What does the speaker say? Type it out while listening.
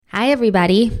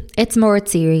everybody, it's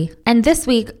Moritziri, and this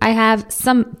week I have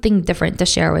something different to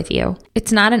share with you.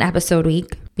 It's not an episode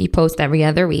week. We post every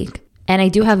other week. And I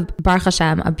do have, Baruch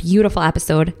Hashem, a beautiful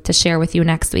episode to share with you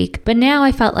next week. But now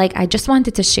I felt like I just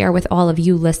wanted to share with all of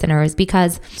you listeners,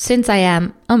 because since I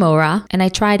am a Mora and I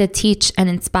try to teach and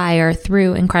inspire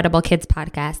through Incredible Kids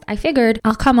podcast, I figured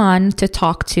I'll come on to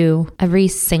talk to every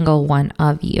single one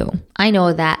of you. I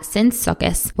know that since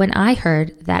Sukkot, when I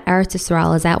heard that Eretz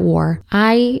Yisrael is at war,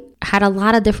 I had a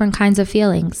lot of different kinds of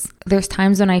feelings. There's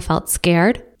times when I felt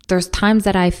scared. There's times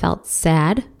that I felt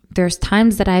sad. There's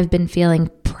times that I've been feeling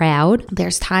proud.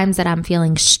 There's times that I'm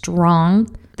feeling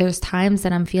strong. There's times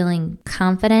that I'm feeling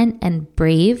confident and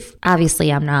brave.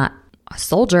 Obviously, I'm not a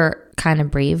soldier kind of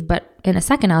brave, but in a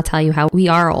second, I'll tell you how we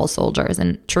are all soldiers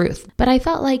in truth. But I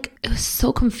felt like it was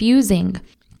so confusing.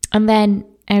 And then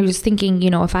I was thinking,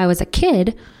 if I was a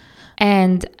kid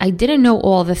and I didn't know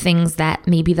all the things that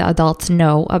maybe the adults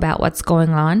know about what's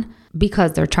going on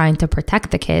because they're trying to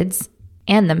protect the kids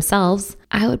and themselves,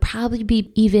 I would probably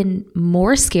be even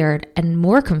more scared and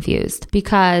more confused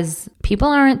because people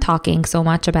aren't talking so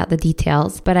much about the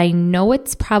details, but I know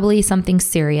it's probably something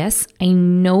serious. I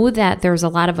know that there's a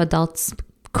lot of adults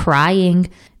crying.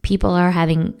 People are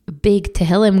having big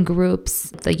Tehillim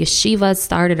groups. The yeshivas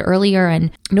started earlier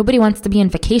and nobody wants to be in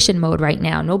vacation mode right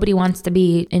now. Nobody wants to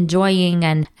be enjoying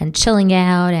and chilling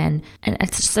out and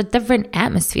it's just a different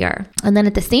atmosphere. And then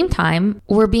at the same time,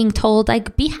 we're being told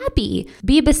be happy,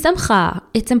 be besimcha.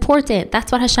 It's important.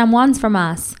 That's what Hashem wants from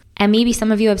us. And maybe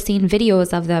some of you have seen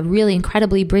videos of the really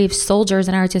incredibly brave soldiers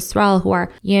in Eretz Yisrael who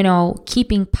are,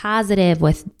 keeping positive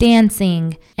with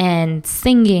dancing and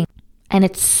singing. And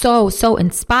it's so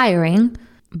inspiring,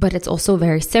 but it's also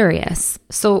very serious.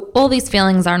 So all these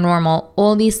feelings are normal.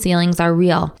 All these feelings are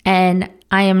real. And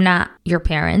I am not your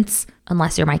parents,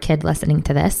 unless you're my kid listening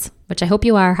to this, which I hope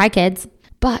you are. Hi, kids.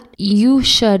 But you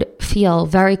should feel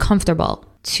very comfortable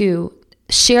to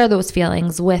share those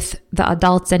feelings with the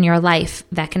adults in your life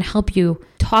that can help you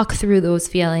talk through those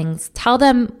feelings. Tell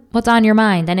them what's on your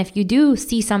mind. And if you do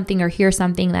see something or hear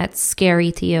something that's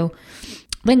scary to you,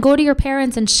 then go to your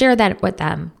parents and share that with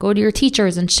them. Go to your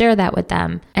teachers and share that with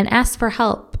them and ask for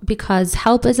help, because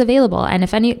help is available. And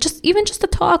if even just to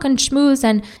talk and schmooze,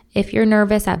 and if you're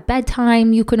nervous at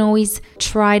bedtime, you can always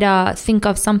try to think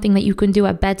of something that you can do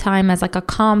at bedtime as like a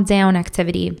calm down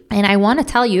activity. And I want to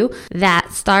tell you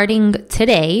that starting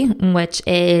today, which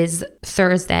is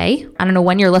Thursday, I don't know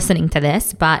when you're listening to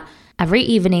this, but every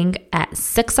evening at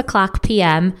 6 o'clock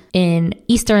p.m. in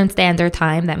Eastern Standard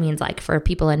Time. That means for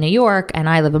people in New York, and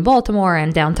I live in Baltimore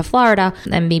and down to Florida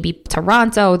and maybe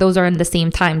Toronto. Those are in the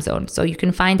same time zone. So you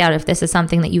can find out if this is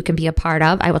something that you can be a part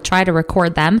of. I will try to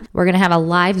record them. We're going to have a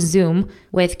live Zoom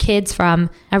with kids from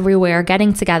everywhere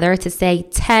getting together to say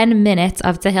 10 minutes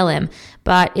of Tehillim.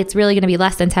 But it's really going to be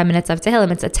less than 10 minutes of Tehillim.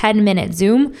 It's a 10-minute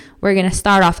Zoom. We're going to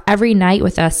start off every night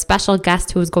with a special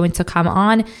guest who is going to come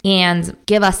on and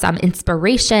give us some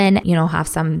inspiration, have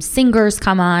some singers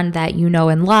come on that you know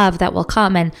and love that will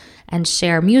come and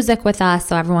share music with us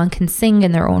so everyone can sing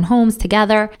in their own homes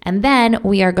together. And then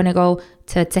we are going to go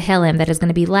to Tehillim that is going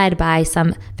to be led by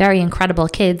some very incredible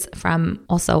kids from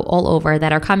also all over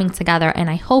that are coming together. And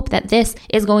I hope that this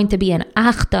is going to be an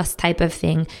achdus type of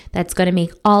thing that's going to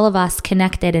make all of us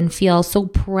connected and feel so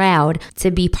proud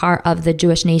to be part of the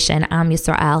Jewish nation, Am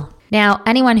Yisrael. Now,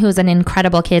 anyone who's an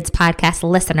Incredible Kids podcast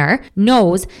listener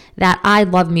knows that I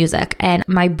love music and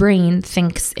my brain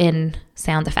thinks in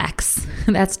sound effects.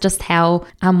 That's just how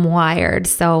I'm wired.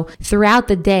 So throughout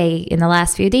the day, in the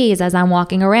last few days, as I'm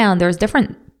walking around, there's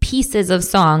different pieces of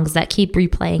songs that keep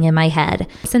replaying in my head.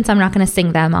 Since I'm not going to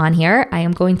sing them on here, I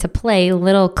am going to play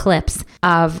little clips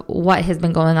of what has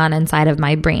been going on inside of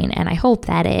my brain. And I hope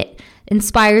that it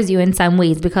inspires you in some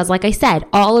ways, because like I said,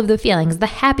 all of the feelings, the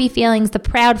happy feelings, the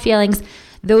proud feelings,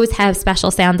 those have special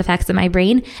sound effects in my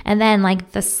brain. And then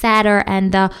the sadder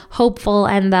and the hopeful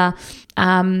and the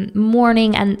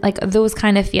mourning and those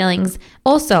kind of feelings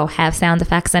also have sound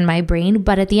effects in my brain.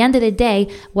 But at the end of the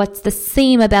day, what's the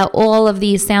same about all of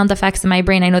these sound effects in my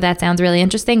brain? I know that sounds really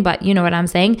interesting, but you know what I'm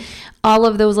saying. All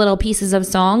of those little pieces of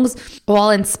songs all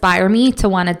inspire me to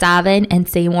want to daven and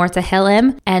say more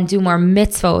Tehillim and do more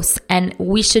mitzvos. And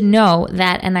we should know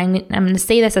that, and I'm going to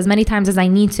say this as many times as I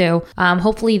need to.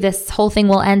 Hopefully this whole thing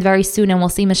will end very soon and we'll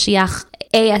see Mashiach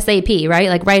ASAP,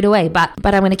 right? Right away. But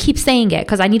I'm going to keep saying it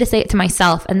because I need to say it to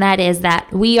myself. And that is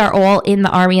that we are all in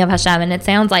the army of Hashem. And it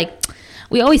sounds like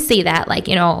we always say that,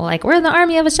 we're in the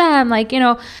army of Hashem,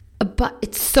 but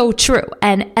it's so true.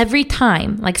 And every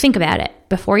time, think about it,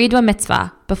 before you do a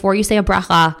mitzvah, before you say a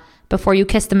bracha, before you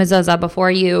kiss the mezuzah, before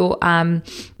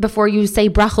you say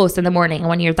brachos in the morning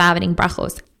when you're davening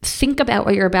brachos. Think about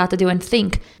what you're about to do and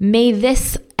think, may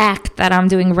this act that I'm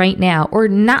doing right now, or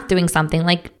not doing something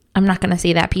like I'm not going to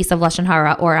say that piece of Lashon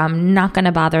Hara, or I'm not going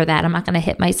to bother that, I'm not going to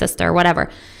hit my sister, or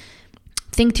whatever.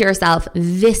 Think to yourself,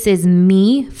 this is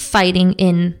me fighting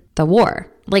in the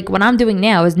war. Like what I'm doing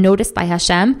now is noticed by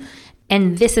Hashem,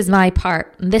 and this is my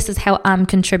part. This is how I'm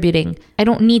contributing. I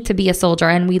don't need to be a soldier,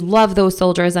 and we love those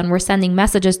soldiers, and we're sending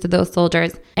messages to those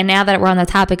soldiers. And now that we're on the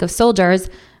topic of soldiers,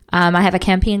 I have a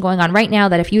campaign going on right now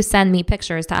that if you send me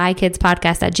pictures to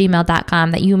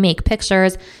ikidspodcast@gmail.com, that you make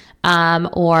pictures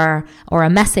or a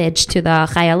message to the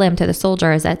chayalim, to the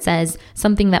soldiers, that says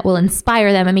something that will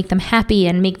inspire them and make them happy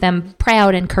and make them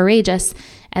proud and courageous.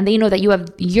 And they know that you have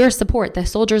your support. The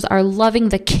soldiers are loving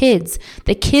the kids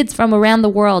from around the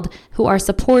world who are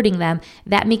supporting them.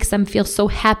 That makes them feel so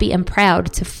happy and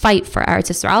proud to fight for Eretz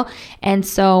Yisrael. And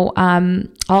so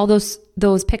all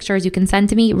those pictures you can send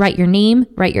to me, write your name,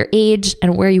 write your age,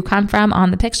 and where you come from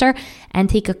on the picture, and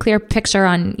take a clear picture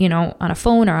on a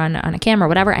phone or on a camera or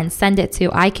whatever, and send it to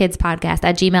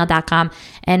ikidspodcast@gmail.com.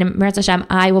 And Meretz Hashem,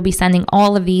 I will be sending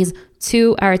all of these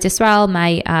to Eretz Yisrael.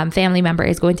 My family member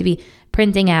is going to be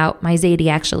printing out, my Zaidi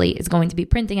actually is going to be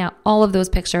printing out all of those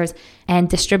pictures and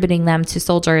distributing them to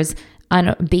soldiers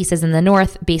on bases in the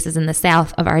north, bases in the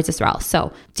south of Eretz Yisrael.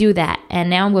 So do that. And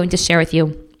now I'm going to share with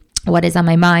you what is on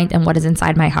my mind and what is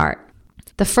inside my heart.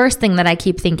 The first thing that I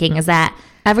keep thinking is that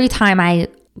every time I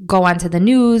go onto the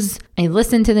news, I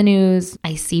listen to the news,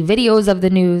 I see videos of the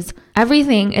news,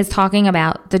 everything is talking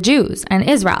about the Jews and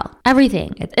Israel.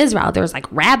 Everything. It's Israel. There's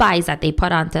like rabbis that they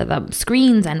put onto the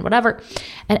screens and whatever.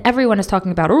 And everyone is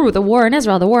talking about, the war in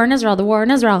Israel, the war in Israel, the war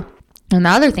in Israel. And the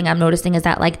other thing I'm noticing is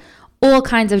that like all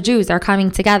kinds of Jews are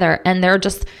coming together, and they're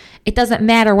just, it doesn't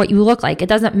matter what you look like. It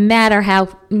doesn't matter how,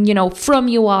 from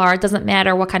you are. It doesn't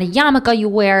matter what kind of yarmulke you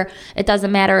wear. It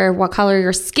doesn't matter what color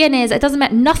your skin is. It doesn't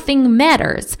matter. Nothing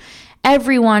matters.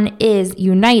 Everyone is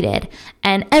united,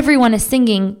 and everyone is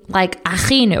singing like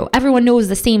Achinu. Everyone knows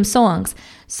the same songs.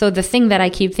 So the thing that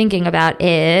I keep thinking about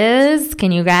is,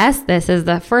 can you guess? This is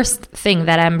the first thing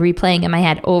that I'm replaying in my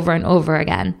head over and over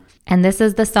again. And this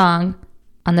is the song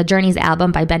on the Journeys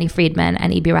album by Benny Friedman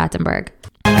and E.B. Rattenberg.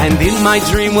 And in my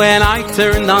dream when I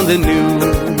turned on the news,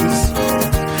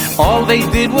 all they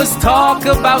did was talk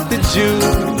about the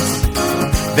Jews.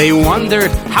 They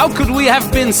wondered, how could we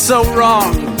have been so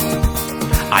wrong?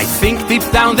 I think deep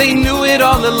down they knew it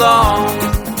all along.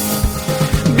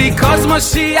 Because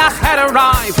Mashiach had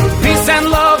arrived, peace and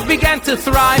love began to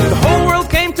thrive. The whole world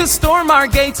came to storm our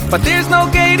gates, but there's no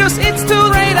gators, it's too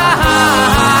late.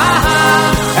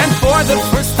 And for the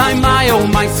first time, my oh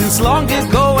my, since long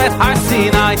ago at Har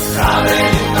Sinai,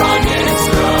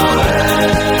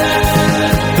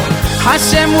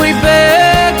 Hashem, we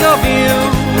beg of you,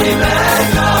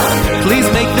 please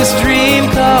make this dream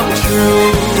come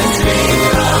true,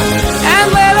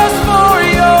 and let us for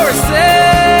your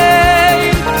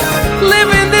sake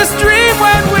live in this dream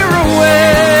when we're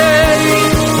away.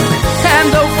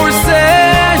 And though for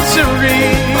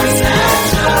centuries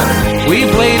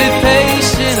we've waited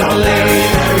patiently,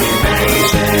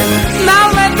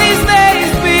 now let these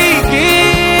days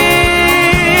begin.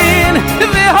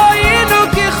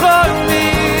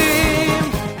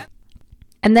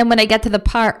 And then when I get to the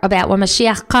part about when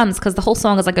Mashiach comes, because the whole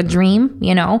song is like a dream,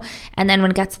 and then when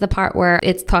it gets to the part where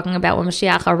it's talking about when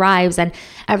Mashiach arrives and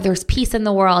there's peace in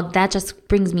the world, that just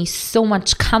brings me so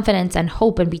much confidence and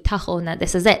hope and bitachon that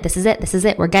this is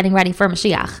it. We're getting ready for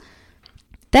Mashiach.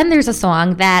 Then there's a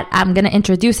song that I'm going to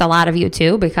introduce a lot of you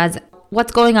to, because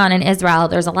what's going on in Israel,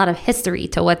 there's a lot of history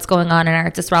to what's going on in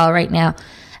Eretz Yisrael right now.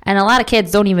 And a lot of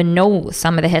kids don't even know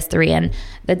some of the history and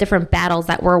the different battles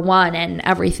that were won and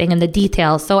everything and the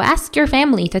details. So ask your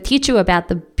family to teach you about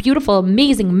the beautiful,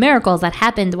 amazing miracles that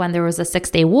happened when there was a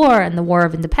 6-day war and the War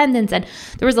of Independence. And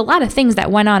there was a lot of things that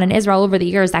went on in Israel over the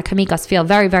years that can make us feel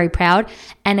very, very proud.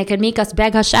 And it can make us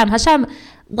beg Hashem,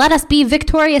 let us be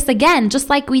victorious again, just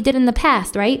like we did in the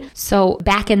past, right? So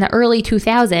back in the early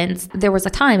 2000s, there was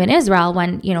a time in Israel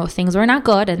when, things were not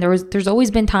good. And there's always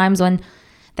been times when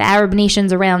the Arab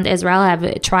nations around Israel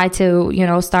have tried to,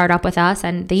 start up with us,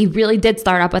 and they really did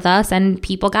start up with us, and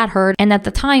people got hurt. And at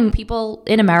the time, people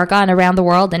in America and around the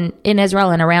world and in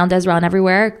Israel and around Israel and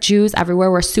everywhere, Jews everywhere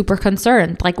were super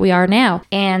concerned like we are now.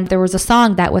 And there was a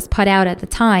song that was put out at the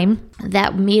time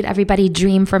that made everybody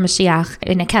dream for Mashiach.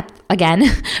 And it kept, again,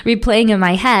 replaying in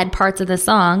my head parts of the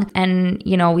song. And,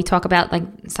 we talk about, like,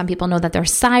 some people know that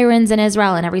there's sirens in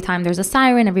Israel, and every time there's a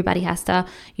siren, everybody has to,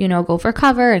 go for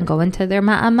cover and go into their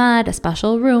ma'amad, a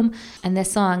special room. And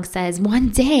this song says, one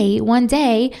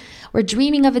day, we're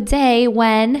dreaming of a day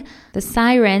when the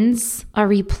sirens are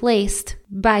replaced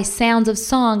by sounds of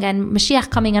song and Mashiach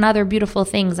coming and other beautiful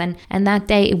things. And that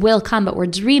day will come, but we're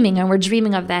dreaming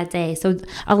of that day. So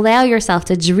allow yourself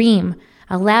to dream.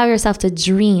 Allow yourself to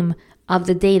dream of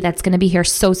the day that's going to be here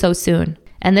so soon.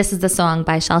 And this is the song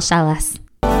by Shalshalas.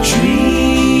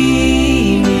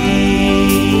 Dreaming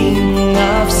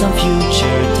of some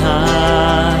future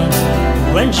time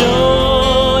when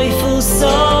joyful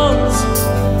songs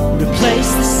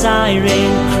replace the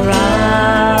siren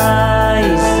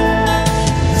cries.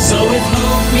 So with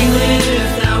hope we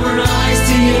lift our eyes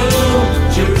to you,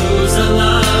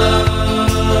 Jerusalem.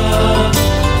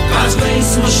 God's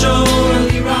grace will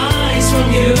surely rise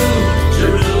from you,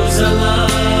 Jerusalem.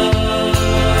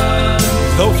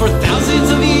 Though for thousands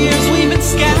of years we've been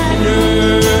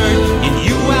scattered, in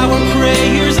you our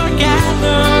prayers are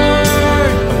gathered.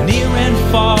 From near and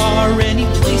far, any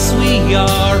place we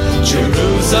are,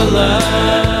 Jerusalem.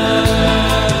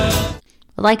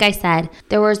 Like I said,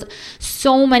 there was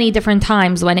so many different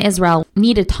times when Israel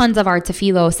needed tons of our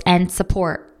tefillos and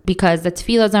support, because the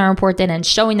tefillos are important, and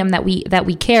showing them that we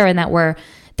care and that we're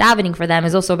davening for them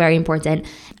is also very important.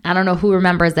 I don't know who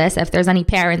remembers this. If there's any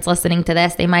parents listening to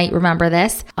this, they might remember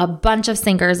this. A bunch of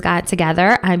singers got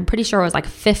together. I'm pretty sure it was like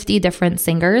 50 different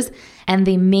singers, and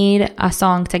they made a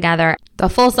song together. The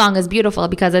full song is beautiful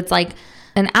because it's like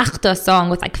an achta song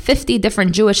with like 50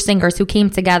 different Jewish singers who came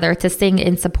together to sing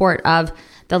in support of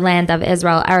the land of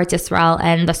Israel, Eretz Yisrael,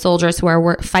 and the soldiers who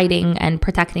are fighting and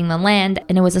protecting the land.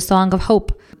 And it was a song of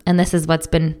hope. And this is what's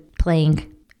been playing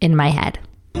in my head.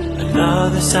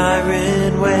 Another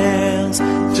siren wails,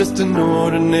 just an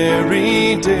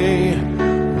ordinary day.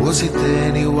 Was it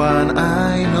anyone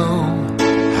I know?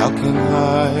 How can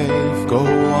life go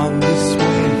on this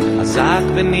way? Chazak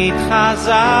v'nit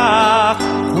chazak,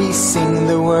 we sing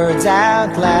the words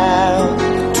out loud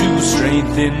to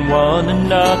strengthen one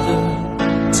another.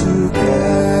 Together,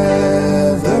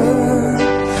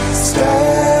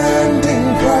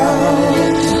 standing proud.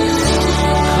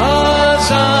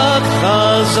 chazak,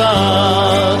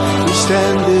 chazak, We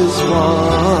stand as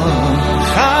one.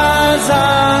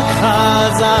 chazak,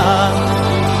 chazak,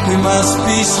 We must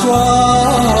be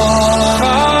strong.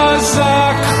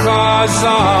 chazak,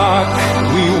 chazak,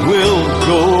 we will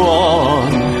go on.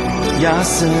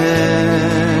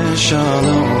 Yaseh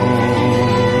Shalom.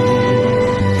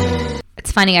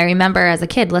 It's funny, I remember as a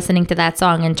kid listening to that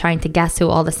song and trying to guess who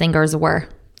all the singers were.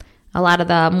 A lot of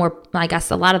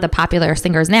the popular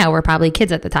singers now were probably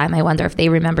kids at the time. I wonder if they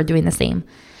remember doing the same.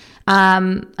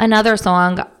 Another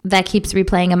song that keeps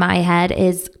replaying in my head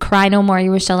is Cry No More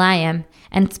Yerushalayim,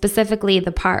 and specifically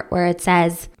the part where it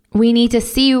says, we need to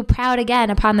see you proud again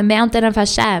upon the mountain of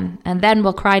Hashem, and then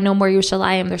we'll cry no more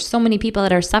Yerushalayim. There's so many people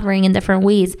that are suffering in different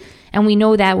ways, and we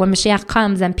know that when Mashiach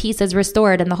comes and peace is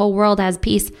restored and the whole world has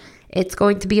peace, it's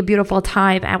going to be a beautiful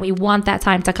time, and we want that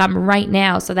time to come right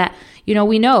now so that,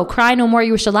 we know, cry no more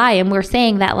Yerushalayim. We're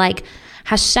saying that like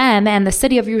Hashem and the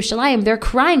city of Yerushalayim, they're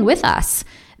crying with us.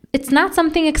 It's not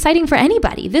something exciting for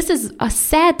anybody. This is a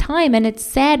sad time, and it's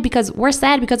sad because we're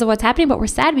sad because of what's happening, but we're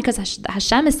sad because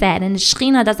Hashem is sad, and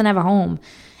Shechina doesn't have a home.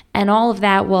 And all of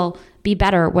that will be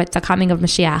better with the coming of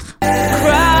Mashiach.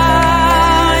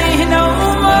 Cry no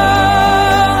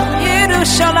more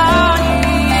Yerushalayim.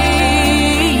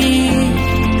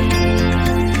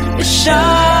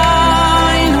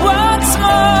 Shine once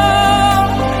more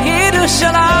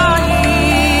Yerushalayim.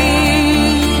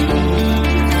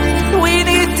 We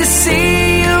need to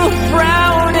see you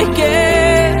proud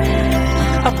again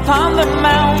upon the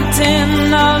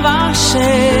mountain of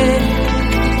Hashem,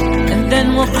 and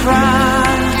then we'll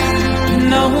cry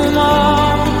no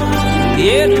more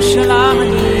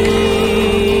Yerushalayim.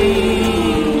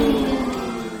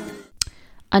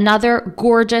 Another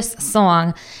gorgeous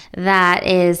song that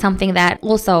is something that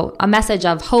also a message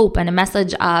of hope and a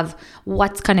message of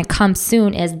what's going to come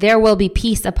soon is There Will Be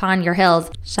Peace Upon Your Hills.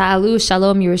 Sha'alu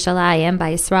Shalom Yerushalayim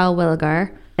by Yisrael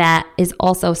Wilger. That is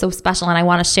also so special, and I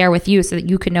want to share with you so that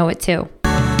you can know it too.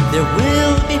 There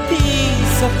will be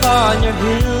peace upon your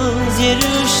hills,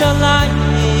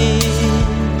 Yerushalayim,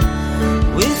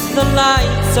 with the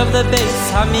lights of the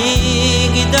Beis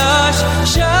Hamikdash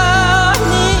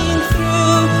shining through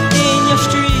in your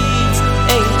streets,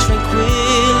 a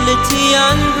tranquility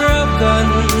unbroken.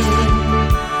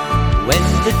 When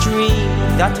the dream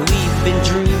that we've been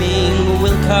dreaming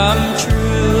will come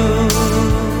true.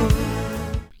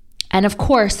 And of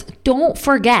course, don't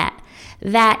forget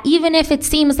that even if it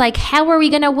seems like how are we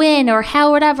going to win or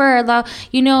how whatever,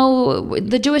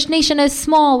 the Jewish nation is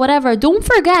small, whatever, don't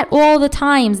forget all the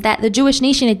times that the Jewish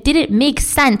nation, it didn't make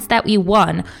sense that we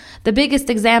won. The biggest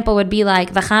example would be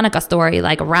like the Hanukkah story,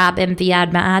 like Rabim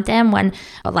Viad Ma'atem, when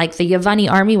like the Yevani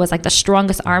army was like the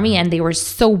strongest army and they were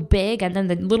so big. And then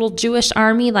the little Jewish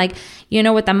army, like, you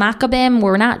know, with the Maccabim,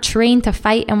 were not trained to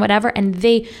fight and whatever. And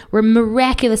they were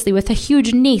miraculously, with a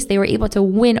huge nace, they were able to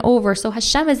win over. So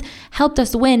Hashem has helped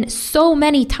us win so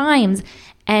many times.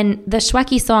 And the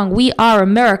Shweki song, We Are a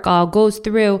Miracle, goes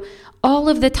through all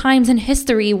of the times in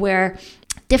history where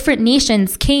different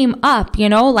nations came up, you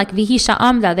know, like Vihisha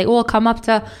Amda, they all come up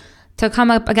to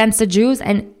come up against the Jews,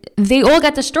 and they all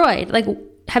got destroyed. Like,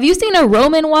 have you seen a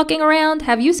Roman walking around?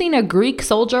 Have you seen a Greek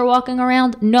soldier walking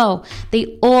around? No,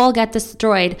 they all got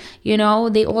destroyed. You know,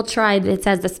 they all tried. It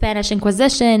says the Spanish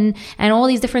Inquisition and all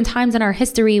these different times in our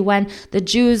history when the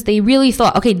Jews, they really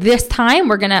thought, okay, this time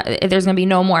there's gonna be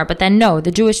no more. But then no,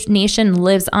 the Jewish nation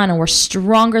lives on, and we're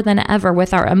stronger than ever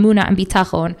with our Amunah and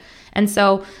Bitachon. And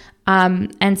so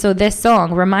this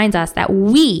song reminds us that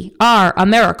we are a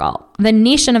miracle. The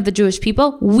nation of the Jewish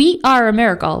people, we are a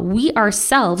miracle. We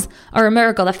ourselves are a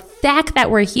miracle. The fact that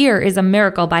we're here is a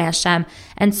miracle by Hashem.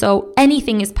 And so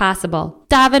anything is possible.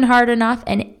 Daven hard enough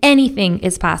and anything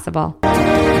is possible. We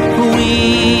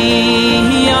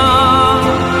are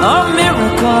a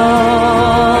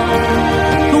miracle.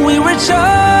 We were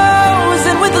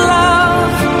chosen with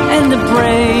love and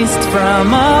embraced from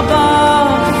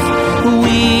above.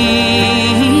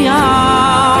 We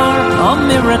are a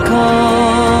miracle.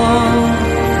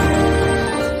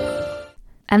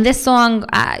 And this song,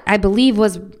 I believe,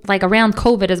 was like around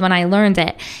COVID is when I learned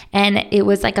it. And it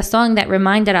was like a song that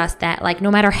reminded us that, like,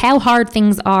 no matter how hard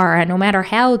things are, and no matter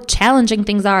how challenging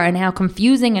things are, and how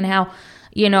confusing, and how,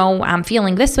 you know, I'm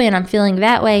feeling this way and I'm feeling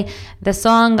that way, the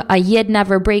song, A Yid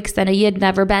Never Breaks and a Yid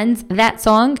Never Bends, that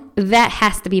song, that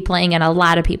has to be playing in a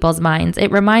lot of people's minds.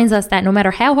 It reminds us that no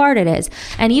matter how hard it is,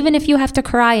 and even if you have to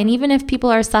cry, and even if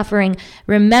people are suffering,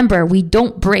 remember, we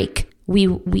don't break.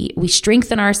 We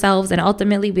strengthen ourselves, and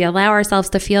ultimately we allow ourselves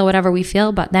to feel whatever we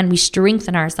feel, but then we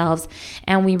strengthen ourselves,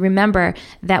 and we remember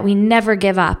that we never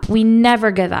give up. We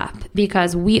never give up,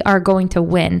 because we are going to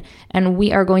win, and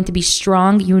we are going to be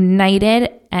strong, united,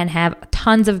 and have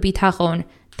tons of bitachon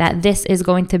that this is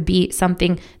going to be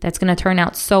something that's going to turn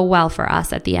out so well for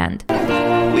us at the end.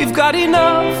 We've got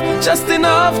enough, just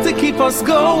enough to keep us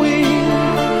going,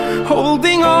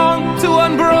 holding on to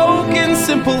unbroken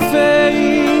simple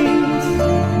faith.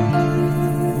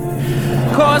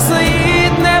 'Cause the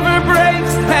Yid never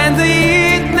breaks, and the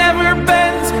Yid never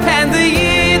bends, and the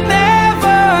Yid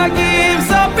never gives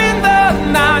up in the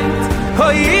night.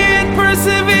 A Yid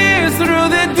perseveres through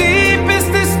the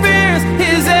deepest despairs.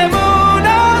 His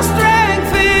emunah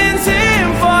strengthens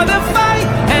him for the fight,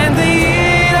 and the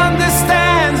Yid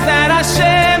understands that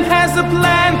Hashem has a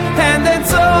plan, and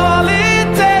that's all it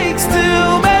takes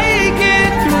to make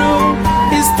it through.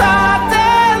 His thought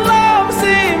that loves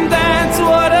him, that's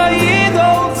what a Yid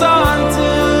holds on to.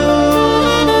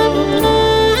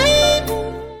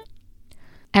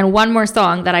 And one more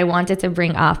song that I wanted to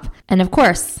bring up. And of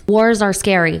course, wars are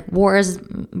scary. Wars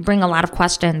bring a lot of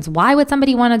questions. Why would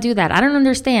somebody want to do that? I don't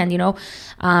understand. You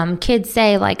know, kids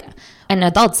say, like, and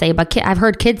adults say, but I've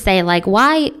heard kids say, like,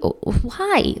 why?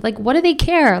 Like, what do they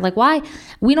care? Like, why?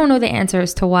 We don't know the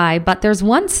answers to why, but there's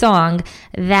one song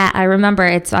that I remember.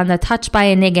 It's on the Touched by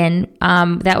a Niggin.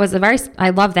 That was I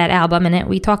love that album, and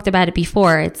we talked about it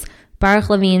before. It's Baruch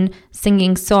Levine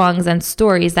singing songs and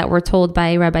stories that were told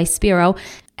by Rabbi Spiro.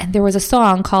 And there was a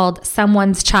song called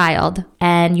Someone's Child,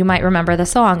 and you might remember the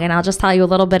song, and I'll just tell you a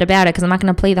little bit about it because I'm not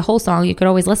going to play the whole song. You could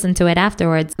always listen to it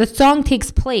afterwards. The song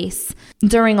takes place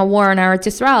during a war in Eretz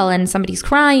Yisrael, and somebody's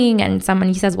crying, and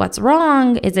somebody says, what's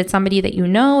wrong? Is it somebody that you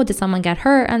know? Did someone get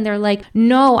hurt? And they're like,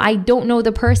 no, I don't know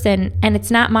the person, and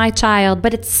it's not my child,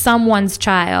 but it's someone's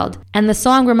child. And the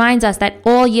song reminds us that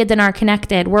all Yidden are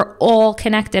connected. We're all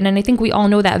connected, and I think we all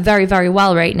know that very, very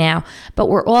well right now, but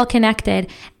we're all connected.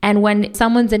 And when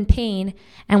someone's in pain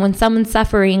and when someone's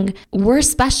suffering, we're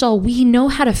special. We know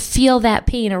how to feel that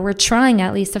pain, or we're trying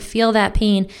at least to feel that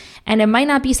pain. And it might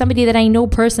not be somebody that I know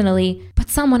personally, but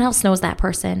someone else knows that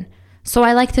person. So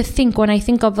I like to think, when I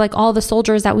think of like all the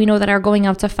soldiers that we know that are going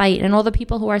out to fight and all the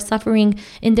people who are suffering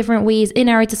in different ways in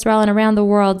Eretz Yisrael and around the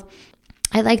world,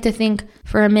 I like to think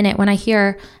for a minute when I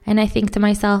hear and I think to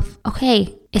myself,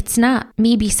 okay, it's not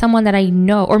maybe someone that I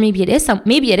know, or maybe it is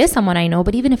someone I know,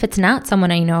 but even if it's not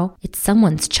someone I know, it's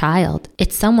someone's child,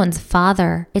 it's someone's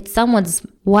father, it's someone's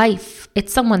wife,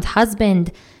 it's someone's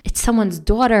husband, it's someone's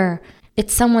daughter,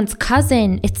 it's someone's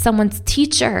cousin, it's someone's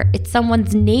teacher, it's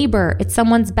someone's neighbor, it's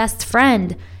someone's best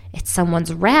friend, it's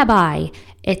someone's rabbi,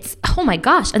 It's, oh my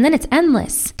gosh, and then it's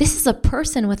endless. This is a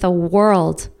person with a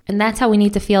world. And that's how we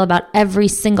need to feel about every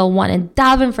single one and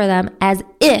daven for them as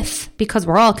if, because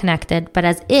we're all connected, but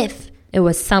as if it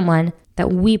was someone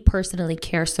that we personally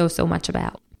care so much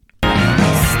about.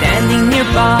 Standing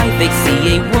nearby, they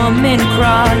see a woman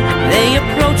cry. They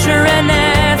approach her and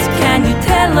ask, can you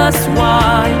tell us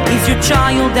why? Is your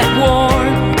child at war?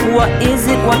 What is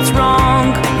it? What's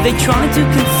wrong? They try to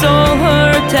console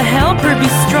her, to help her be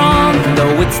strong.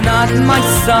 Though it's not my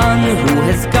son who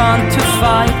has gone to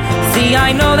fight, see,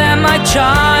 I know that my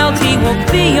child, he will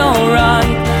be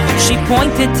alright. She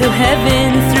pointed to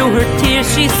heaven, through her tears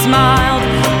she smiled.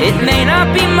 It may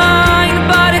not be mine,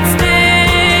 but it's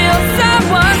still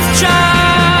someone's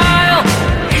child.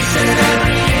 Each and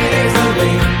every year there's a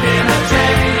link in a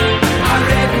chain. Our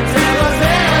record tell us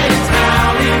there is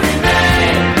how we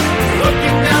remain.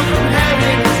 Looking down from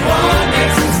heaven, one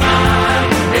makes us smile.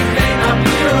 It may not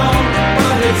be your own,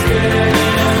 but it's still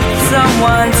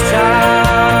someone's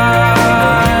child.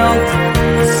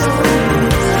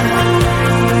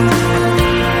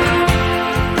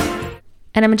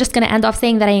 And I'm just going to end off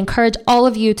saying that I encourage all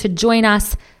of you to join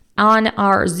us on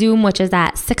our Zoom, which is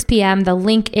at 6 p.m. The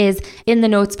link is in the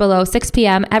notes below. 6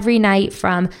 p.m. every night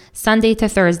from Sunday to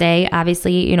Thursday.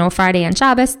 Obviously, Friday and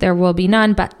Shabbos, there will be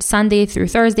none, but Sunday through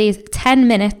Thursdays, 10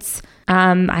 minutes.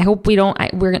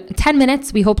 We're 10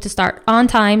 minutes. We hope to start on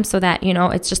time so that,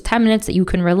 it's just 10 minutes that you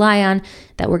can rely on,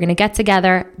 that we're going to get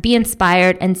together, be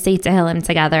inspired, and say Tehillim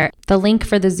together. The link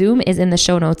for the Zoom is in the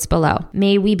show notes below.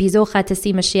 May we be zocha to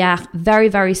see Mashiach very,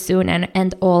 very soon and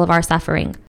end all of our suffering.